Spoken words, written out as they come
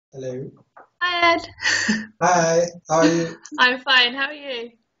Hello. Hi Ed. Hi, how are you? I'm fine. How are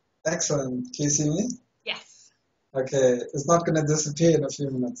you? Excellent. Can you see me? Yes. Okay, it's not going to disappear in a few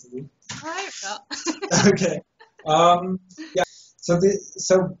minutes, is it? I hope not. Okay. Yeah.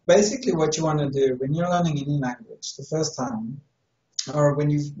 So basically, what you want to do when you're learning any language the first time, or when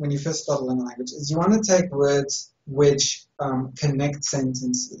you first start learning a language, is you want to take words which connect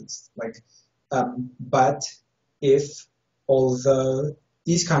sentences, like but, if, although,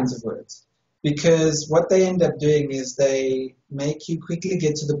 these kinds of words. Because what they end up doing is they make you quickly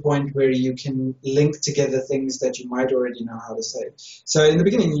get to the point where you can link together things that you might already know how to say. So in the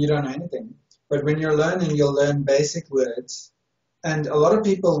beginning, you don't know anything. But when you're learning, you'll learn basic words, and a lot of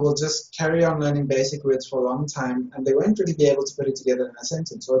people will just carry on learning basic words for a long time, and they won't really be able to put it together in a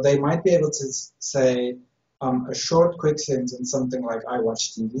sentence. Or they might be able to say a short, quick sentence, something like "I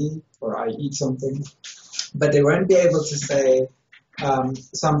watch TV" or "I eat something," but they won't be able to say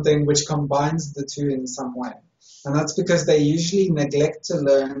something which combines the two in some way. And that's because they usually neglect to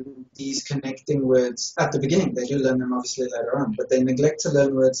learn these connecting words at the beginning. They do learn them obviously later on, but they neglect to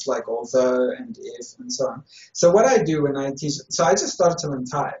learn words like although and if and so on. So what I do when I teach, so I just started to learn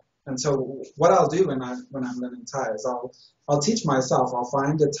Thai. And so what I'll do when I'm learning Thai is I'll teach myself. I'll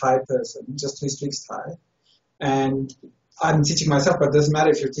find a Thai person just who speaks Thai, and I'm teaching myself, but it doesn't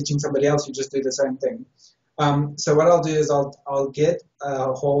matter if you're teaching somebody else. You just do the same thing. So what I'll do is I'll get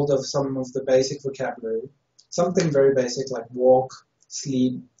a hold of some of the basic vocabulary, something very basic like walk,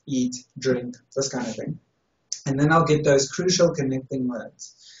 sleep, eat, drink, this kind of thing, and then I'll get those crucial connecting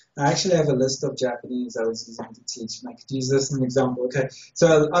words. I actually have a list of Japanese I was using to teach, and I could use this as an example. Okay,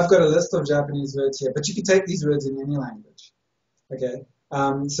 so I've got a list of Japanese words here, but you can take these words in any language. Okay,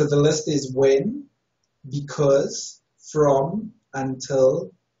 so the list is when, because, from,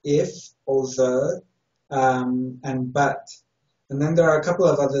 until, if, although, and but. And then there are a couple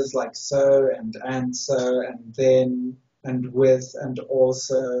of others like so and so and then and with and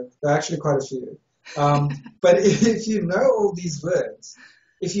also. There are actually quite a few. Um, but if you know all these words,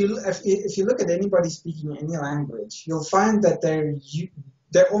 if you look at anybody speaking any language, you'll find that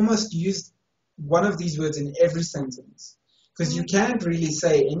they almost use one of these words in every sentence, because you can't really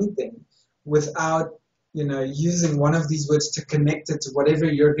say anything without using one of these words to connect it to whatever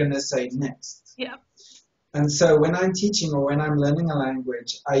you're going to say next. Yeah. And so when I'm teaching or when I'm learning a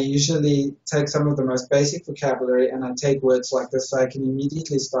language, I usually take some of the most basic vocabulary and I take words like this so I can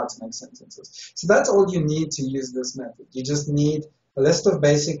immediately start to make sentences. So that's all you need to use this method. You just need a list of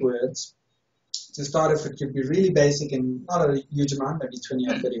basic words. To start off, it could be really basic and not a huge amount, maybe 20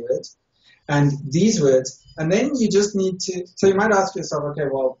 or 30 words. And these words, and then you just need to, so you might ask yourself, okay,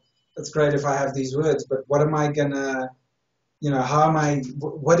 well, it's great if I have these words, but what am I gonna,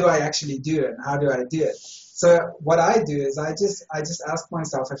 what do I actually do and how do I do it? So what I do is I just ask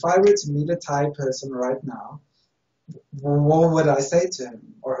myself, if I were to meet a Thai person right now, what would I say to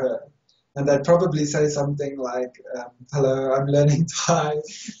him or her? And I'd probably say something like, hello, I'm learning Thai.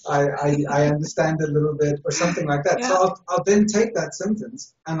 I understand a little bit, or something like that. So Yeah. I'll then take that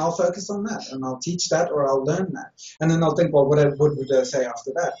sentence and I'll focus on that and I'll teach that or I'll learn that. And then I'll think, well, what would I say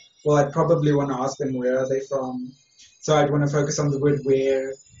after that? Well, I'd probably want to ask them, where are they from? So I'd want to focus on the word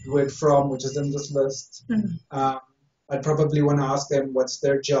where, the word from, which is in this list. Um, I'd probably want to ask them, what's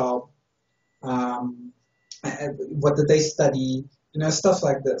their job? Um, what did they study? Stuff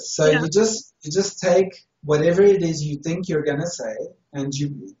like this. So Yeah. you just take whatever it is you think you're gonna say, and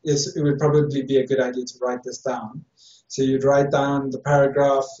it would probably be a good idea to write this down. So you'd write down the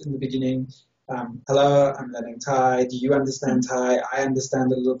paragraph in the beginning. Hello, I'm learning Thai. Do you understand Thai? I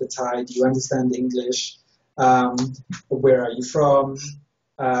understand a little bit Thai. Do you understand English? Um, where are you from?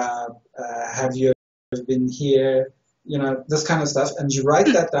 Have you ever been here? This kind of stuff, and you write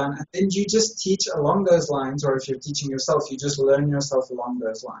that down, and then you just teach along those lines, or if you're teaching yourself, you just learn yourself along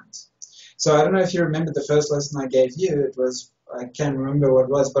those lines. So I don't know if you remember the first lesson I gave you. I can't remember what it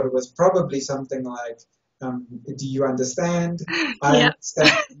was, but it was probably something like, do you understand? I Yeah.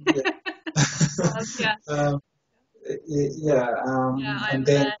 understand. Yeah. Yeah. um, yeah, Yeah. and I'm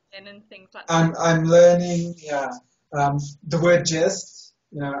then learning and things like that. I'm learning. Yeah, the word just.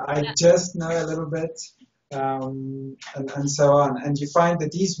 I Yeah. just know a little bit, and so on. And you find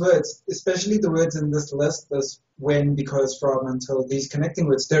that these words, especially the words in this list, this when, because, from, until, these connecting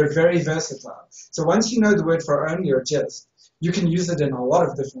words, they're very versatile. So once you know the word for only or just, you can use it in a lot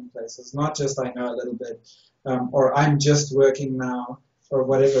of different places, not just I know a little bit, or I'm just working now, or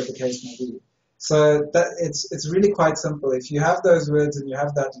whatever the case may be. So that it's really quite simple. If you have those words and you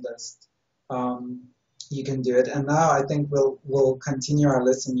have that list, um, you can do it. And now I think we'll continue our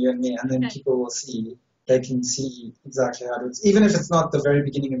lesson, you and me, and then Okay. people will see they can see exactly how it is. Even if it's not the very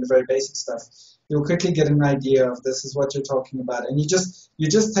beginning and the very basic stuff, you'll quickly get an idea of this is what you're talking about. And you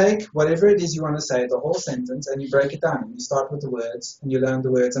just take whatever it is you want to say, the whole sentence, and you break it down. And you start with the words, and you learn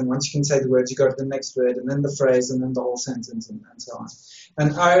the words. And once you can say the words, you go to the next word, and then the phrase, and then the whole sentence, and so on.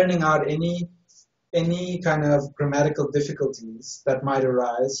 And ironing out any kind of grammatical difficulties that might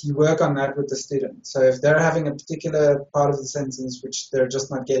arise, you work on that with the student. So if they're having a particular part of the sentence which they're just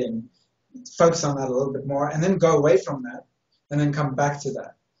not getting, focus on that a little bit more, and then go away from that, and then come back to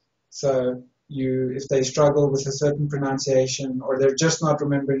that. So if they struggle with a certain pronunciation, or they're just not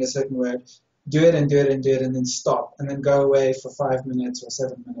remembering a certain word, do it and do it and do it, and then stop, and then go away for 5 minutes or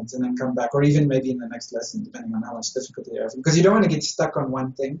 7 minutes, and then come back, or even maybe in the next lesson, depending on how much difficulty you're having. Because you don't want to get stuck on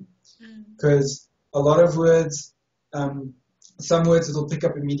one thing, because a lot of words, some words it'll pick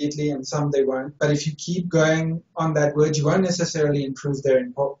up immediately and some they won't. But if you keep going on that word, you won't necessarily improve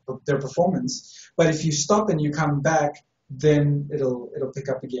their performance. But if you stop and you come back, then it'll pick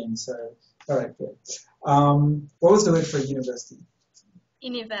up again. So, all right, good. What was the word for university?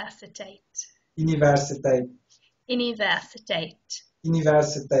 Universiteit. Universiteit. Universiteit.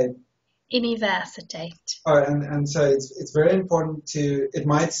 Universiteit. Universiteit. Oh, and so it's very important it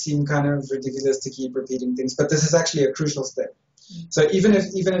might seem kind of ridiculous to keep repeating things, but this is actually a crucial step. So even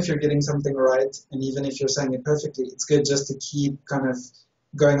if you're getting something right, and even if you're saying it perfectly, it's good just to keep kind of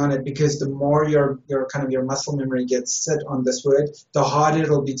going on it, because the more your muscle memory gets set on this word, the harder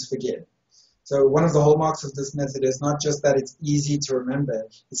it'll be to forget. So one of the hallmarks of this method is not just that it's easy to remember,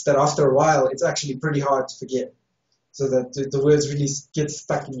 it's that after a while, it's actually pretty hard to forget. So that the words really get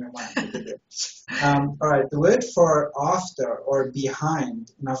stuck in your mind. All right, the word for after or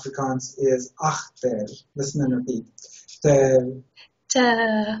behind in Afrikaans is agter. Listen and repeat. Te.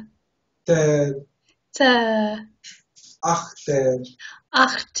 Agter.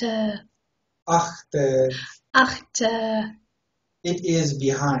 It is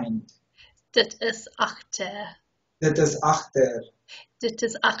behind. Dit is agter. Dit is agter. Dit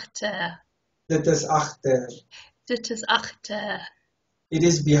is agter. Dit is agter. Dit is agter. It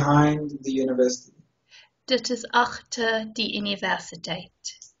is behind the university. Dit is agter die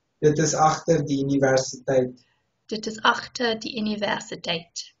universiteit. Dit is agter die universiteit. Dit is agter die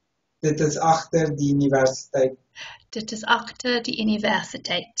universiteit. Dit is agter die universiteit. Dit is agter die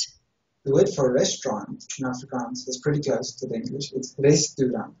universiteit. The word for restaurant in Afrikaans is pretty close to the English. It's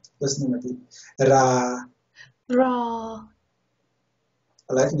restaurant. Listen to me. Ra. Ra.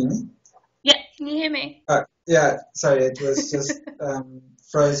 Hello, can you hear me? Yeah, can you hear me? Yeah, sorry, it was just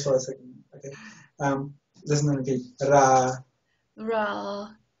froze for a second. Okay. Listen and repeat. Ra.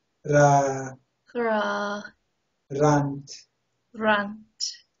 Ra. Ra. Ra. Rand. Rand.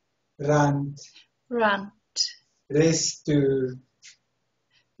 Rand. Rand. Restu.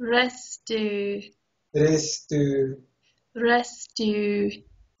 Restu. Restu. Restu.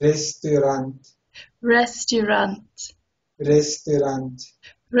 Restaurant. Restaurant. Restaurant.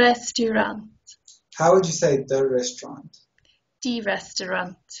 Restaurant. How would you say the restaurant? Die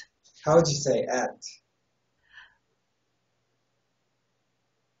Restaurant. How would you say at?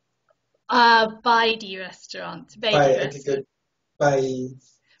 By die Restaurant. By By, die okay, Restaurant. good. By.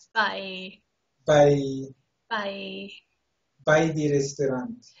 By. By. By. By the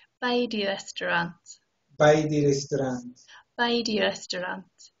restaurant. By die Restaurant. By the restaurant. By die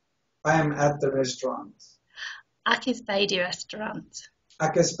Restaurant. I am at the restaurant. Ek is by die restaurant.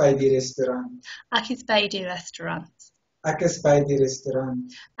 Ek is by die restaurant. Ek is by die restaurant. Ek is by die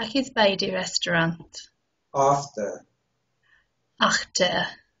restaurant. Ek is by die restaurant. After. Agter.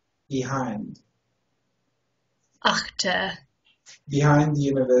 Behind. Agter. Behind the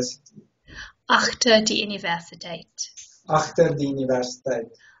university. Agter die universiteit. Agter die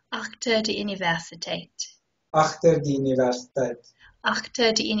universiteit. Agter die universiteit. Agter die universiteit.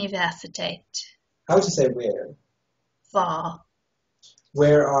 Agter die universiteit. How would you say where? Waar.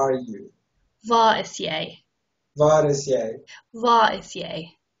 Where are you? Waar is jy? Waar is jy? Waar is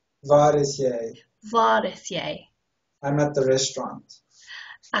jy? Waar is jy? Waar is jy? I'm at the restaurant.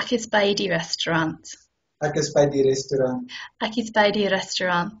 Ek is by die restaurant. Ek is by die restaurant. Ek is by die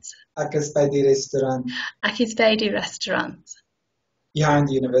restaurant. Ek is by die restaurant. Ek is by die restaurant. Behind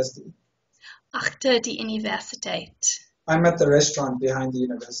the university. Agter die universiteit. I'm at the restaurant behind the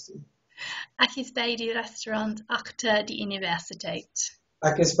university. Ek is by die restaurant agter die universiteit.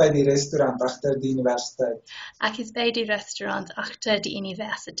 Ek is by die restaurant agter die universiteit. Ek is by die restaurant agter die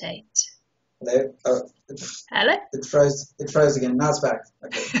universiteit. Hello? Oh, Hello? it froze again. Now it's back.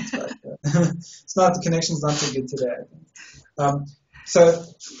 Okay, it's back. It's not, the connection's not too good today, I think. So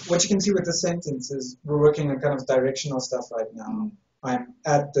what you can see with the sentence is we're working on kind of directional stuff right now. I'm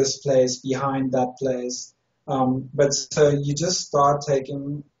at this place, behind that place. But so you just start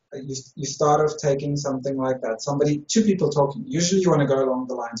taking, you start off taking something like that. Two people talking. Usually you want to go along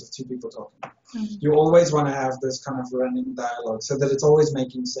the lines of two people talking. You always want to have this kind of running dialogue so that it's always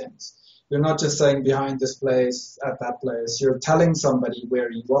making sense. You're not just saying behind this place, at that place. You're telling somebody where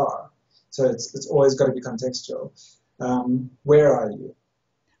you are. So it's always got to be contextual. Where are you?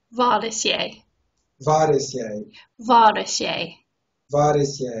 Waar is jy? Waar is jy? Waar is jy? Waar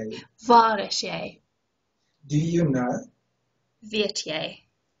is jy? Waar is jy? Do you know? Weet jy?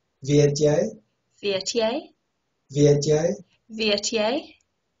 Weet jy? Weet jy? Weet jy? Weet jy?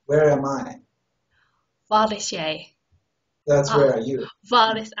 Where am I? Waar is jy? That's where are you.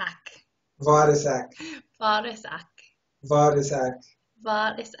 Waar is ek? Waar is ek? Waar is ek? Waar is ek?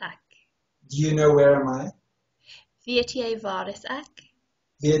 Waar is ek? Do you know where am I? Weet jy waar is ek?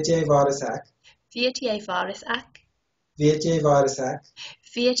 Weet jy waar is ek? Weet jy waar is ek? Weet jy waar is ek?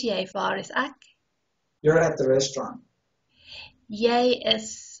 Weet jy waar is ek? You're at the restaurant. Jy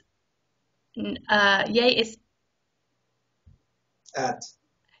is At.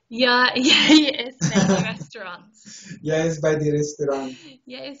 Ja, jy is by die restaurant. Jy is by die restaurant.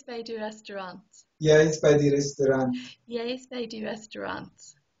 Jy is by die restaurant. Jy is by die restaurant. Jy is by die restaurant.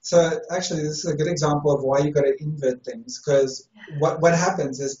 So actually, this is a good example of why you got to invert things, because what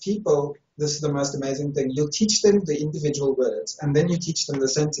happens is people, this is the most amazing thing, you'll teach them the individual words and then you teach them the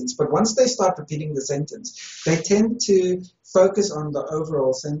sentence. But once they start repeating the sentence, they tend to focus on the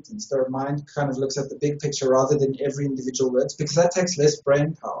overall sentence. Their mind kind of looks at the big picture rather than every individual word, because that takes less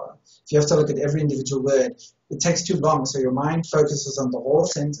brain power. If you have to look at every individual word, it takes too long, so your mind focuses on the whole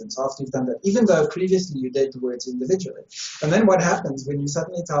sentence after you've done that, even though previously you did the words individually. And then what happens when you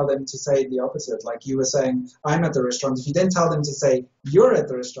suddenly tell them to say the opposite, like you were saying, I'm at the restaurant, if you then tell them to say, you're at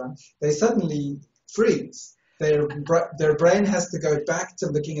the restaurant, they suddenly freeze. Their brain has to go back to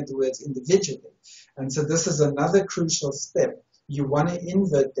looking at the words individually. And so this is another crucial step. You want to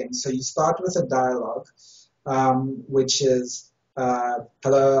invert things. So you start with a dialogue, which is,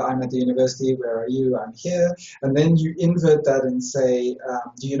 hello, I'm at the university, where are you? I'm here. And then you invert that and say,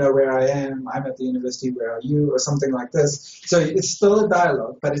 do you know where I am? I'm at the university, where are you? Or something like this. So it's still a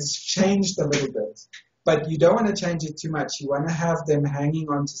dialogue, but it's changed a little bit. But you don't want to change it too much. You want to have them hanging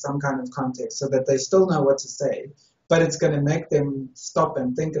on to some kind of context so that they still know what to say, but it's going to make them stop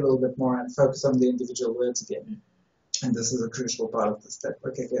and think a little bit more and focus on the individual words again. And this is a crucial part of the step.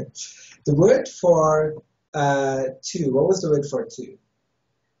 Okay, good. The word for two, what was the word for two?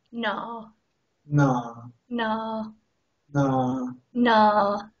 No. No. No. No.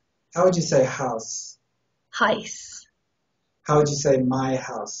 No. How would you say house? Huis. How would you say my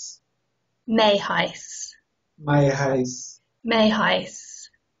house? My huis. My huis. My huis.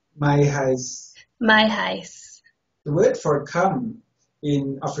 My huis. My huis. The word for come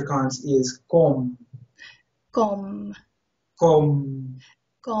in Afrikaans is kom. Kom. Kom.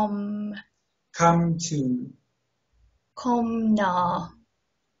 Kom. Come to. Kom na.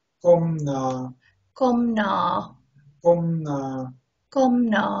 Kom na. Kom na. Kom na. Kom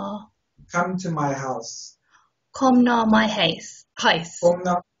na. Come to my house. Kom na my huis. Huis. Kom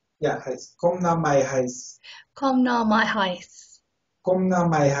na. Ja, huis. Kom na my huis. Kom na my huis. Kom na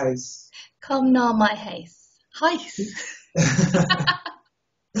my huis. Kom na my huis. Huis.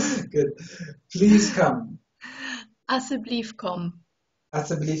 Good. Please come. Asseblief kom.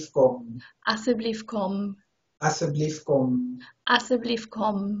 Asseblief kom. Asseblief kom. Asseblief kom. Asseblief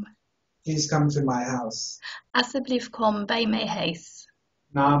kom. Please come to my house. Asseblief kom by my huis.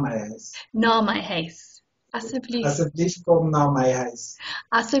 Na my huis. Na my huis. Asseblief. Asseblief kom na my huis.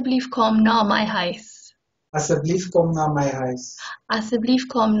 Asseblief kom na my huis. Asseblief kom na my huis. Asseblief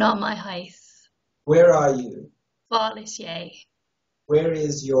kom na my huis. Where are you? Waar is jy? Where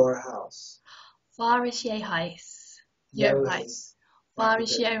is your house? Waar is jy huis? Jou huis. Waar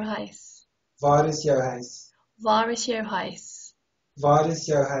is jou huis? Waar is jou huis? Waar is jou huis? Waar is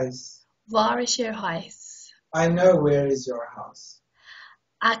jou huis? Waar is jou huis? I know where is your house.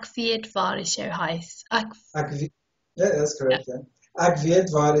 Ek weet waar is jou huis. Yeah, that's correct. Yeah. Ek weet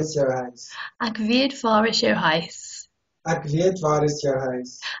waar is jou huis. Ek weet waar is jou huis. Ek weet waar is jou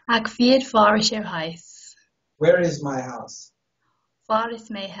huis. Ek weet waar is jou huis. Where is my house? Waar is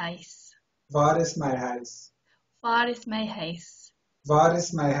my huis? Waar is my huis? Waar is my huis? Waar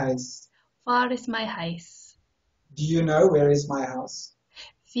is my huis? Waar is my huis? Do you know where is my house?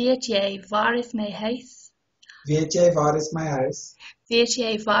 Weet jy waar is my huis? Weet jy waar is my huis? Weet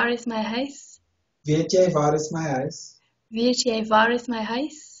jy waar is my huis? Weet jy waar is my huis? Weet jy waar is my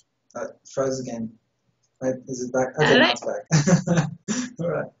huis? Froze again. Wait, is it back? Okay, Hello? now it's back. All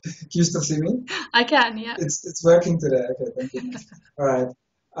right. Can you still see me? I can, yeah. It's working today. Okay, thank goodness. All right.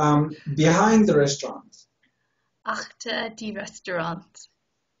 Behind the restaurant. Achter die Restaurant.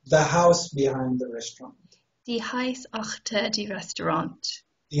 The house behind the restaurant. Die huis achter die Restaurant.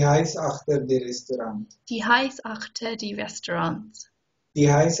 Die huis achter die restaurant. Die huis achter die Restaurant. Die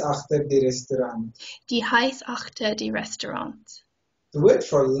huis achter die restaurant. Die huis achter die Restaurant. The word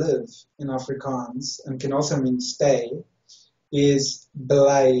for live in Afrikaans, and can also mean stay, is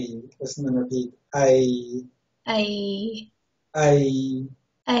bly. Listen and repeat. A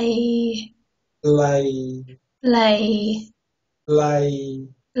Bly. lay Bly.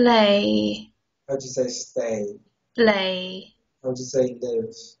 lay How do you say stay? lay How do you say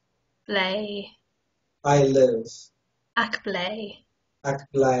live? lay I live. Ac bly Ek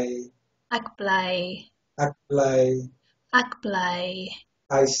bly. ac bly Ek bly. ac bly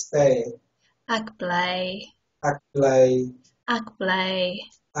I stay. ac bly Ek bly. ac bly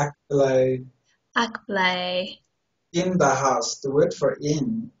Ek bly. ac bly In the house. The word for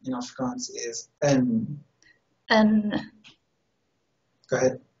in Afrikaans is in. in Go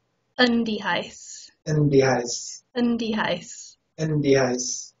ahead. die huis In the house. in die huis In the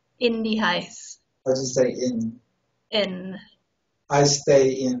house. in die huis How do you say in? in I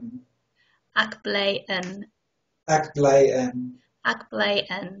stay in. ac bly in Ek bly in. ac bly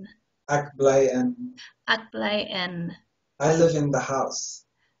in Ek bly in. ac bly in I live in the house.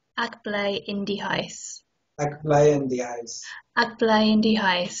 ac bly in die huis Ek bly in the house. ac bly in die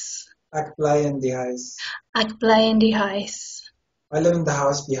huis Ek bly in the house. ac bly in die huis I live in the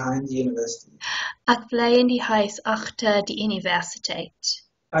house behind the university. Ek bly in die huis agter die universiteit.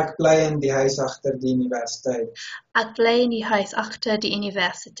 Ek bly in die huis agter die universiteit. Ek bly in die huis agter die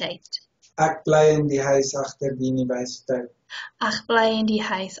universiteit. Ek bly in die huis agter die universiteit. Ek bly in die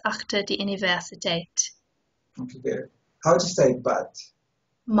huis agter die universiteit. Okay, good. How do you say but?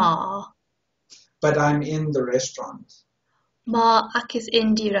 Maar But I'm in the restaurant. ek is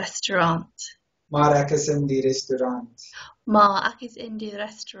in die restaurant. Maar ek is in die restaurant. Maar ek is in die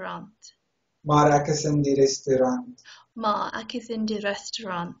restaurant. Maar ek is in die restaurant. Maar ek is in die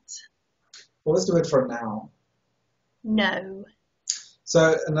restaurant. What was the word for now? No.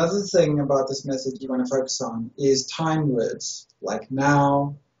 So another thing about this message you want to focus on is time words, like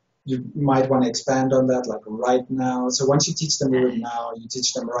now. You might want to expand on that, like right now. So once you teach them the word now, you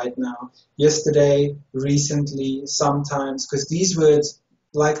teach them right now, yesterday, recently, sometimes, because these words,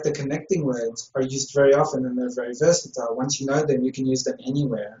 like the connecting words, are used very often and they're very versatile. Once you know them, you can use them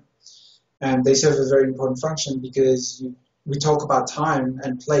anywhere. And they serve a very important function because we talk about time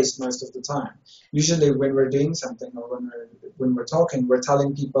and place most of the time. Usually when we're doing something or when we're talking, we're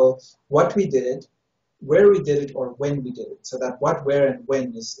telling people what we did, where we did it, or when we did it. So that what, where, and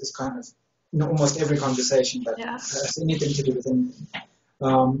when is kind of almost every conversation that has anything to do with anything.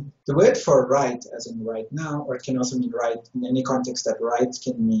 The word for right, as in right now, or it can also mean right in any context that right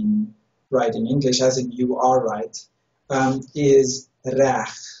can mean right in English, as in you are right, is reg.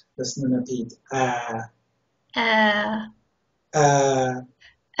 Listen and repeat.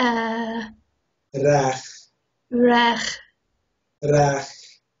 Reg. Reg. Reg.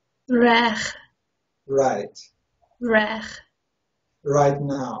 Reg. Right. Reg. Right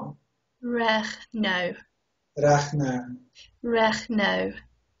now. Reg. No. Reg now. Reg. No.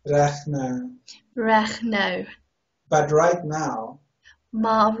 Reg now. Reg. No. But right now,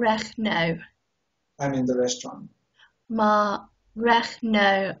 Maar reg. No. I'm in the restaurant. Maar reg.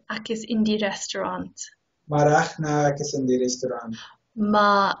 No. Ek is in die restaurant. Maar reg nou, ek is in die restaurant.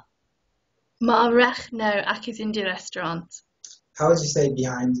 Maar reg. No. Ek is in die restaurant. How would you say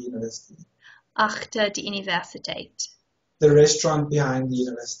behind the university? Agter die universiteit. The restaurant behind the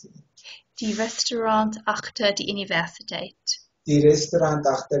university. Die restaurant agter die universiteit. Die restaurant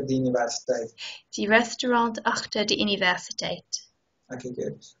agter die universiteit. Die restaurant agter die universiteit. Okay,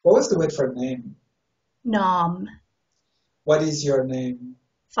 good. What was the word for name? Naam. What is your name?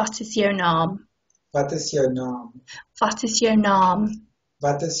 Wat is jou naam? Wat is jou naam? Wat is jou naam?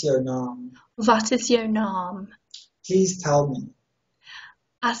 Wat is jou naam? Wat is jou naam? Please tell me.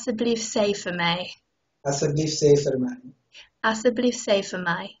 Asseblief sê vir my. Asseblief sê vir my. Asseblief sê vir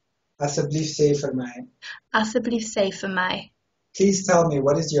my. Asseblief sê vir my. Asseblief sê vir my. Please tell me,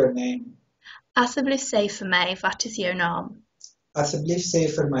 what is your name? Asseblief sê vir my, wat is jou naam? Asseblief sê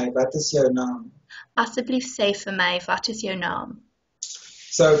vir my, wat is jou naam? Asseblief sê vir my, wat is jou naam?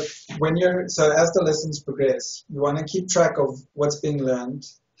 So as the lessons progress, you want to keep track of what's being learned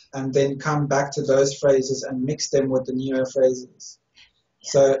and then come back to those phrases and mix them with the newer phrases. Yeah.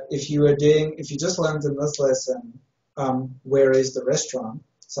 So if you just learned in this lesson, where is the restaurant?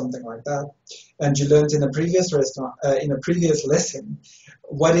 something like that, and you learned in a previous lesson,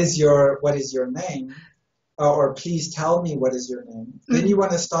 what is your name, or please tell me what is your name. Then you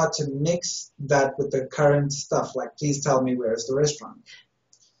want to start to mix that with the current stuff, like please tell me where is the restaurant.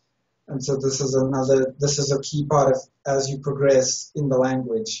 And so this is a key part of, as you progress in the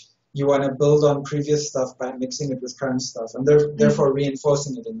language, you want to build on previous stuff by mixing it with current stuff, and therefore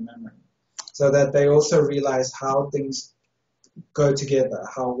reinforcing it in memory, so that they also realize how things go together,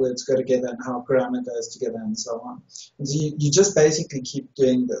 how words go together, and how grammar goes together, and so on. And so you just basically keep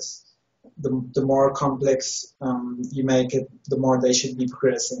doing this. The more complex you make it, the more they should be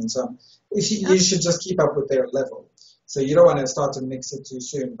progressing, and so on. You should just keep up with their level. So you don't want to start to mix it too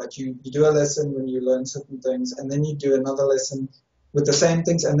soon, but you do a lesson when you learn certain things, and then you do another lesson with the same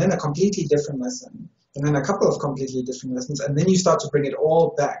things, and then a completely different lesson, and then a couple of completely different lessons, and then you start to bring it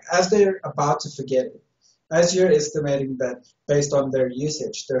all back as they're about to forget it. As you're estimating that based on their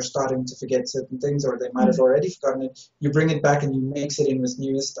usage, they're starting to forget certain things, or they might have already forgotten it, you bring it back and you mix it in with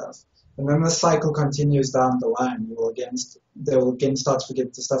newer stuff. And then the cycle continues down the line. They will again start to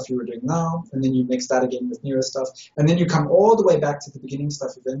forget the stuff you were doing now, and then you mix that again with newer stuff, and then you come all the way back to the beginning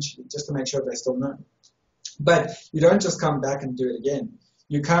stuff eventually, just to make sure they still know. But you don't just come back and do it again.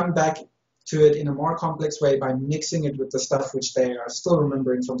 You come back to it in a more complex way by mixing it with the stuff which they are still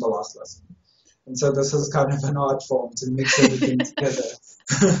remembering from the last lesson. And so this is kind of an art form to mix everything together.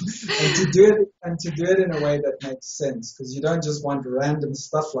 and to do it in a way that makes sense, because you don't just want random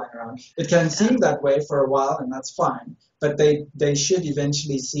stuff lying around. It can seem that way for a while, and that's fine, but they should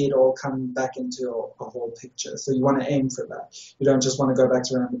eventually see it all come back into a whole picture. So you want to aim for that. You don't just want to go back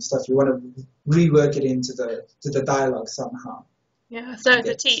to random stuff. You want to rework it into the dialogue somehow. Yeah, so as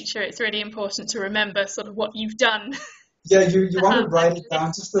a teacher, it's really important to remember sort of what you've done. Yeah, you want to write it down,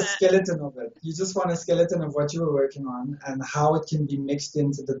 just a skeleton of it. You just want a skeleton of what you were working on and how it can be mixed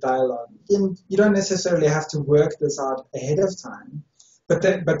into the dialogue. You don't necessarily have to work this out ahead of time, but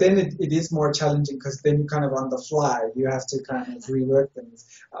then it is more challenging, because then you kind of on the fly, you have to kind of rework things.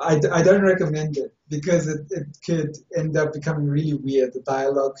 I don't recommend it, because it could end up becoming really weird. The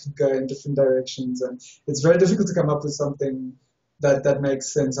dialogue could go in different directions, and it's very difficult to come up with something that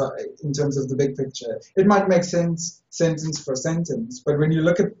makes sense in terms of the big picture. It might make sense sentence for sentence, but when you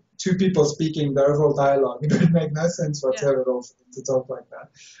look at two people speaking the overall dialogue, it would make no sense whatsoever at all for them to talk like that.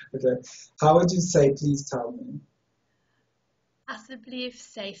 Okay, how would you say please tell me? Asseblief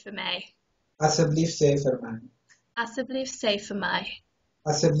sê vir my. Asseblief sê vir my. Asseblief sê vir my.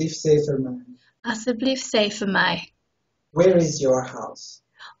 Asseblief sê vir my. Asseblief sê vir my. Where is your house?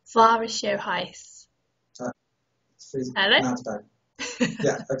 Waar is jou huis? Hello? Now it's back.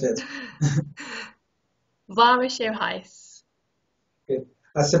 Yeah, okay. Waar is jou huis? Good.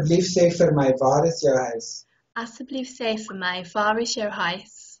 Asseblief sê vir my, waar is jou huis? Asseblief sê vir my, waar is jou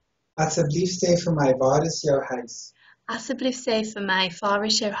huis? Asseblief sê vir my, waar is jou huis? Asseblief sê vir my, waar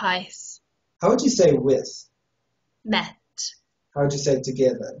is jou huis? How would you say with? Met. How would you say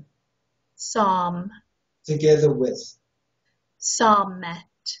together? Saam. Together with. Saam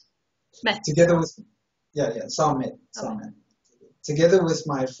met. Met. Together with. Yeah, saam met. Saam met. Together with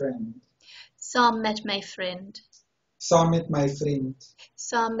my friend. Saam met my friend. Saam met my vriend.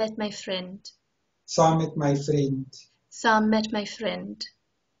 Saam met my friend. Saam met my vriend. Saam met my friend.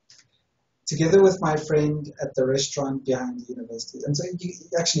 Together with my friend at the restaurant behind the university. And so you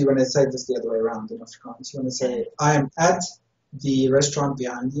actually want to say this the other way around in Afrikaans. You want to say, I am at the restaurant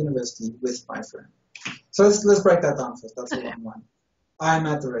behind the university with my friend. So let's break that down first. That's the long one. I am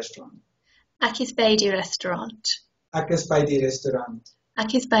at the restaurant. Ek is by die restaurant. Ek is by die restaurant.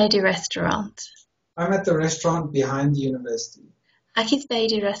 Ek is by die restaurant. I'm at the restaurant behind the university. Ek is by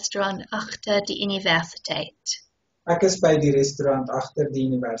die restaurant agter die universiteit. Ek is by die restaurant agter die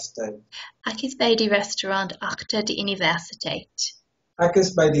universiteit. Ek is by die restaurant agter die universiteit. Ek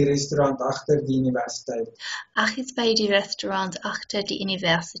is by die restaurant agter die universiteit. Ek is by die restaurant agter die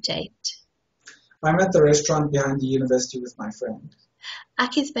universiteit. I'm at the restaurant behind the university with my friend.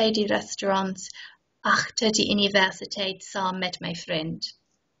 Ek is by die restaurant agter die universiteit saam met my vriend.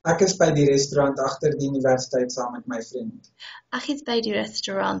 Ek is by die restaurant agter die universiteit saam met my vriend. Ek is by die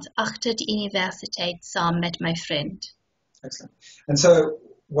restaurant agter die universiteit saam met my friend. Excellent. And so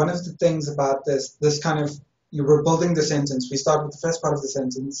one of the things about this kind of, you were building the sentence. We start with the first part of the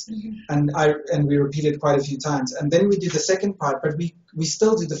sentence, and we repeat it quite a few times, and then we do the second part, but we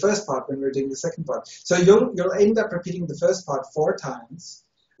still do the first part when we're doing the second part. So you'll end up repeating the first part 4 times,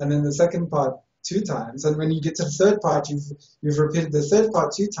 and then the second part 2 times, and when you get to the third part, you've repeated the third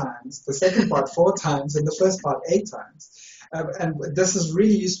part 2 times, the second part 4 times, and the first part 8 times. And this is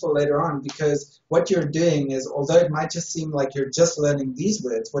really useful later on, because what you're doing is, although it might just seem like you're just learning these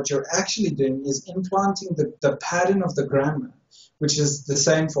words, what you're actually doing is implanting the pattern of the grammar, which is the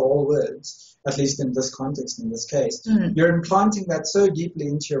same for all words, at least in this context, in this case. You're implanting that so deeply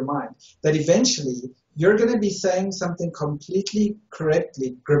into your mind that eventually you're going to be saying something completely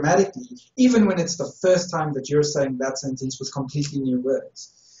correctly, grammatically, even when it's the first time that you're saying that sentence with completely new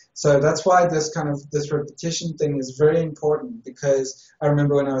words. So that's why this repetition thing is very important, because I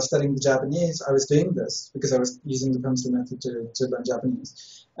remember when I was studying the Japanese, I was doing this because I was using the pencil method to learn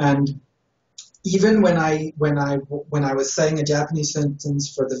Japanese. And even when I was saying a Japanese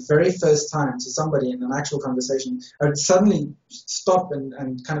sentence for the very first time to somebody in an actual conversation, I would suddenly stop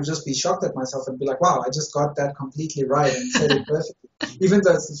and kind of just be shocked at myself and be like, wow, I just got that completely right and said it perfectly, even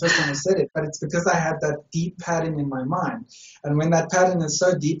though it's the first time I said it. But it's because I had that deep pattern in my mind. And when that pattern is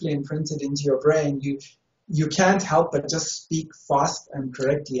so deeply imprinted into your brain, you can't help but just speak fast and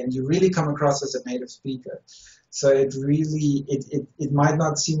correctly, and you really come across as a native speaker. So it really, it might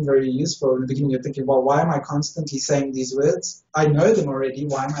not seem very useful in the beginning. You're thinking, well, why am I constantly saying these words? I know them already.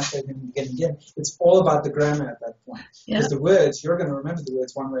 Why am I saying them again? It's all about the grammar at that point. Because the words, you're going to remember the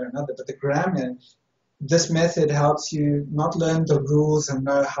words one way or another, but the grammar, this method helps you not learn the rules and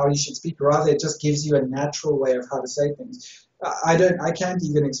know how you should speak. Rather, it just gives you a natural way of how to say things. I can't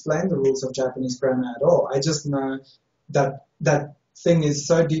even explain the rules of Japanese grammar at all. I just know that that thing is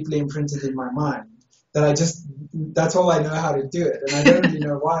so deeply imprinted in my mind that that's all I know how to do it. And I don't really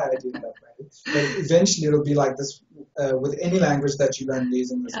know why I do it that way. But eventually it'll be like this with any language that you learn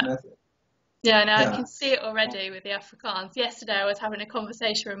using this method. Yeah, no, I can see it already with the Afrikaans. Yesterday I was having a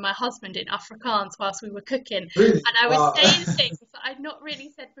conversation with my husband in Afrikaans whilst we were cooking. Really? And I was saying things that I'd not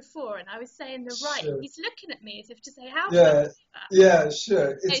really said before, and I was saying the right. Sure. He's looking at me as if to say, how do I do that? Yeah,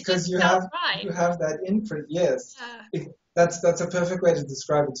 sure. It's because you have that imprint, yes. Yeah. That's a perfect way to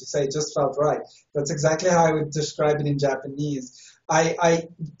describe it, to say it just felt right. That's exactly how I would describe it in Japanese. I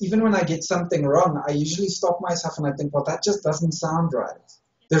even when I get something wrong, I usually stop myself and I think, well, that just doesn't sound right.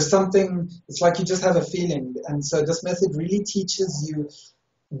 There's something, it's like you just have a feeling. And so this method really teaches you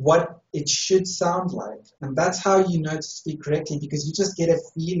what it should sound like. And that's how you know to speak correctly, because you just get a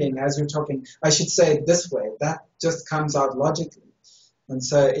feeling as you're talking, I should say it this way. That just comes out logically. And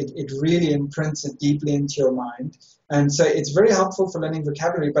so it really imprints it deeply into your mind. And so it's very helpful for learning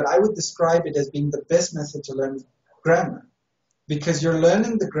vocabulary, but I would describe it as being the best method to learn grammar, because you're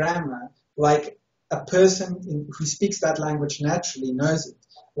learning the grammar like a person who speaks that language naturally knows it.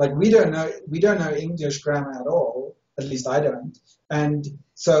 Like we don't know English grammar at all, at least I don't. And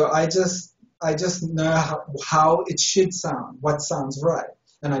so I just know how it should sound, what sounds right.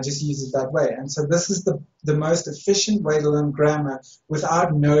 And I just use it that way. And so this is the most efficient way to learn grammar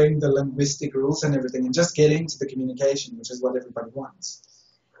without knowing the linguistic rules and everything, and just getting to the communication, which is what everybody wants.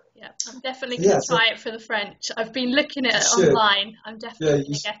 Yeah, I'm definitely going to try it for the French. I've been looking at it online. I'm definitely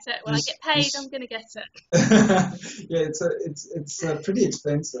going to get it. When I get paid, I'm going to get it. Yeah, it's pretty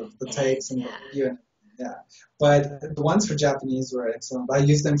expensive, the tapes and the video. Yeah, but the ones for Japanese were excellent. I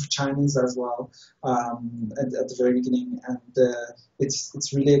used them for Chinese as well at the very beginning, and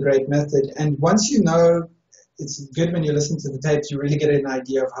it's really a great method. And once you know, it's good when you listen to the tapes, you really get an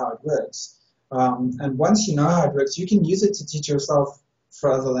idea of how it works. And once you know how it works, you can use it to teach yourself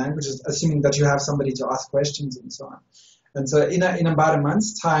for other languages, assuming that you have somebody to ask questions and so on. And so in about a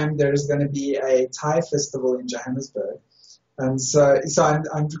month's time, there's going to be a Thai festival in Johannesburg. And so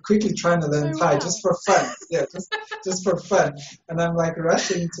I'm quickly trying to learn Thai just for fun. Yeah, just for fun. And I'm like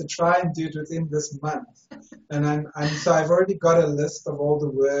rushing to try and do it within this month. And so I've already got a list of all the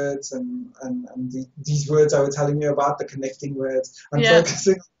words and these words I was telling you about, the connecting words. I'm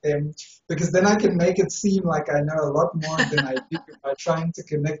focusing on them because then I can make it seem like I know a lot more than I do by trying to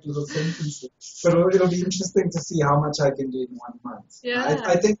connect little sentences. But it'll be interesting to see how much I can do in 1 month. Yeah.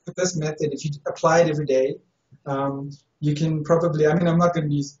 I think with this method, if you apply it every day, you can probably, I'm not going to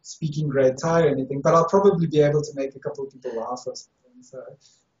be speaking great Thai or anything, but I'll probably be able to make a couple of people laugh or something. So,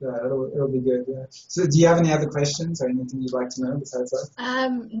 yeah, it'll be good. Yeah. So, do you have any other questions or anything you'd like to know besides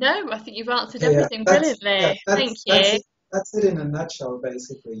that? No, I think you've answered everything brilliantly. Thank you. That's it in a nutshell,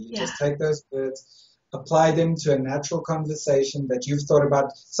 basically. You just take those words, apply them to a natural conversation that you've thought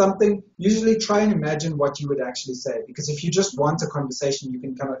about. Something, usually try and imagine what you would actually say, because if you just want a conversation, you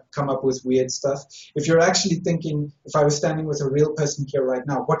can kind of come up with weird stuff. If you're actually thinking, if I was standing with a real person here right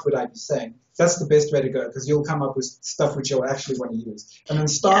now, what would I be saying? That's the best way to go, because you'll come up with stuff which you'll actually want to use. And then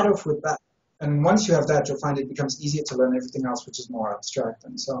start off with that, And once you have that, you'll find it becomes easier to learn everything else, which is more abstract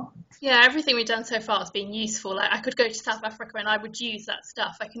and so on. Yeah, everything we've done so far has been useful. Like, I could go to South Africa and I would use that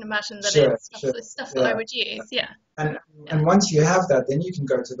stuff. I can imagine that it's stuff that I would use, And once you have that, then you can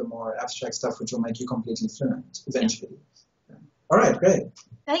go to the more abstract stuff, which will make you completely fluent eventually. Yeah. All right, great.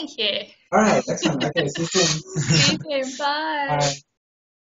 Thank you. All right, excellent. Okay, see you soon. See you soon. Bye. Bye.